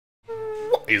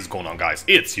is going on, guys?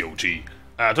 It's Yoji.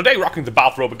 Today rocking the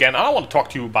bathrobe again, and I want to talk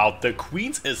to you about the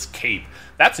Queen's Escape.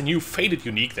 That's a new fated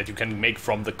unique that you can make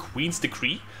from the Queen's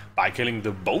Decree by killing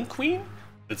the Bone Queen.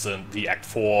 It's the Act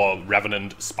 4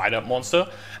 Revenant Spider monster,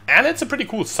 and it's a pretty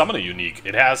cool summoner unique.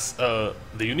 It has the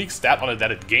unique stat on it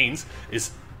that it gains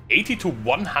is 80 to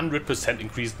 100%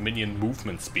 increased minion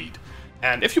movement speed.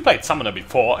 And if you played Summoner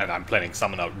before, and I'm playing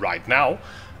Summoner right now,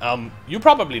 you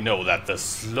probably know that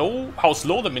how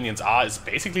slow the minions are is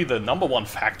basically the #1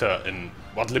 factor in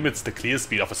what limits the clear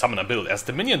speed of a Summoner build, as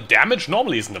the minion damage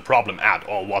normally isn't a problem at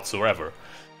all whatsoever.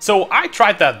 So I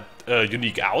tried that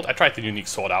unique out, I tried the unique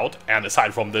sword out, and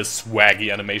aside from this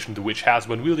swaggy animation the witch has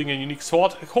when wielding a unique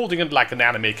sword, holding it like an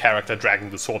anime character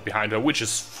dragging the sword behind her, which is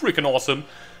freaking awesome,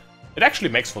 it actually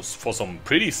makes for some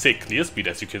pretty sick clear speed,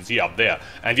 as you can see up there.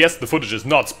 And yes, the footage is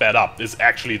not sped up, it's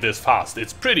actually this fast.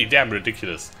 It's pretty damn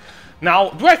ridiculous. Now,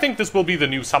 do I think this will be the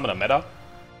new Summoner meta?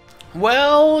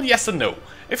 Well, yes and no.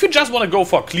 If you just want to go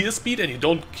for clear speed and you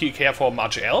don't care for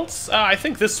much else, I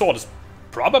think this sword is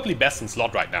probably best in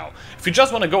slot right now. If you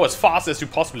just want to go as fast as you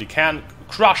possibly can,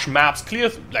 crush maps,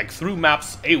 clear like through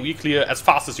maps, AoE clear as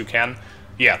fast as you can,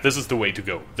 yeah, this is the way to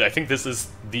go. I think this is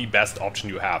the best option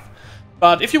you have.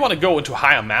 But if you want to go into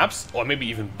higher maps, or maybe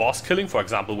even boss killing, for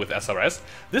example with SRS,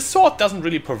 this sword doesn't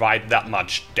really provide that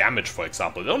much damage, for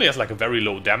example. It only has like a very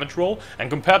low damage roll,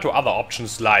 and compared to other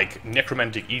options like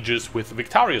Necromantic Aegis with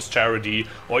Victorious Charity,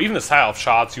 or even a Sire of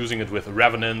Shards using it with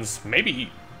Revenants,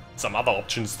 maybe some other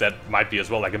options that might be as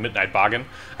well, like a Midnight Bargain,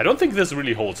 I don't think this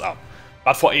really holds up.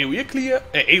 But for AoE clear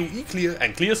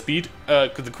and clear speed,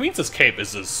 the Queen's Escape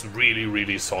is a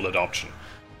really solid option.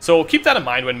 So keep that in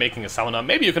mind when making a summoner.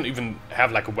 Maybe you can even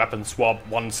have like a weapon swap,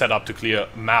 one setup to clear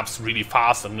maps really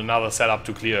fast and another setup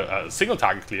to clear single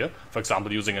target clear. For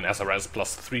example, using an SRS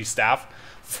plus 3 staff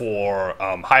for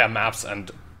higher maps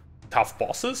and tough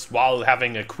bosses, while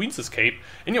having a Queen's Escape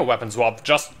in your weapon swap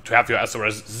just to have your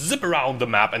SRS zip around the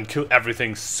map and kill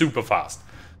everything super fast.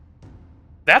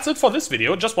 That's it for this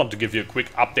video. Just want to give you a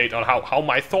quick update on how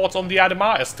my thoughts on the item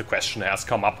are, as the question has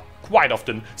come up quite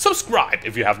often. Subscribe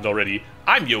if you haven't already.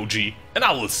 I'm Yoji, and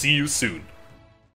I will see you soon.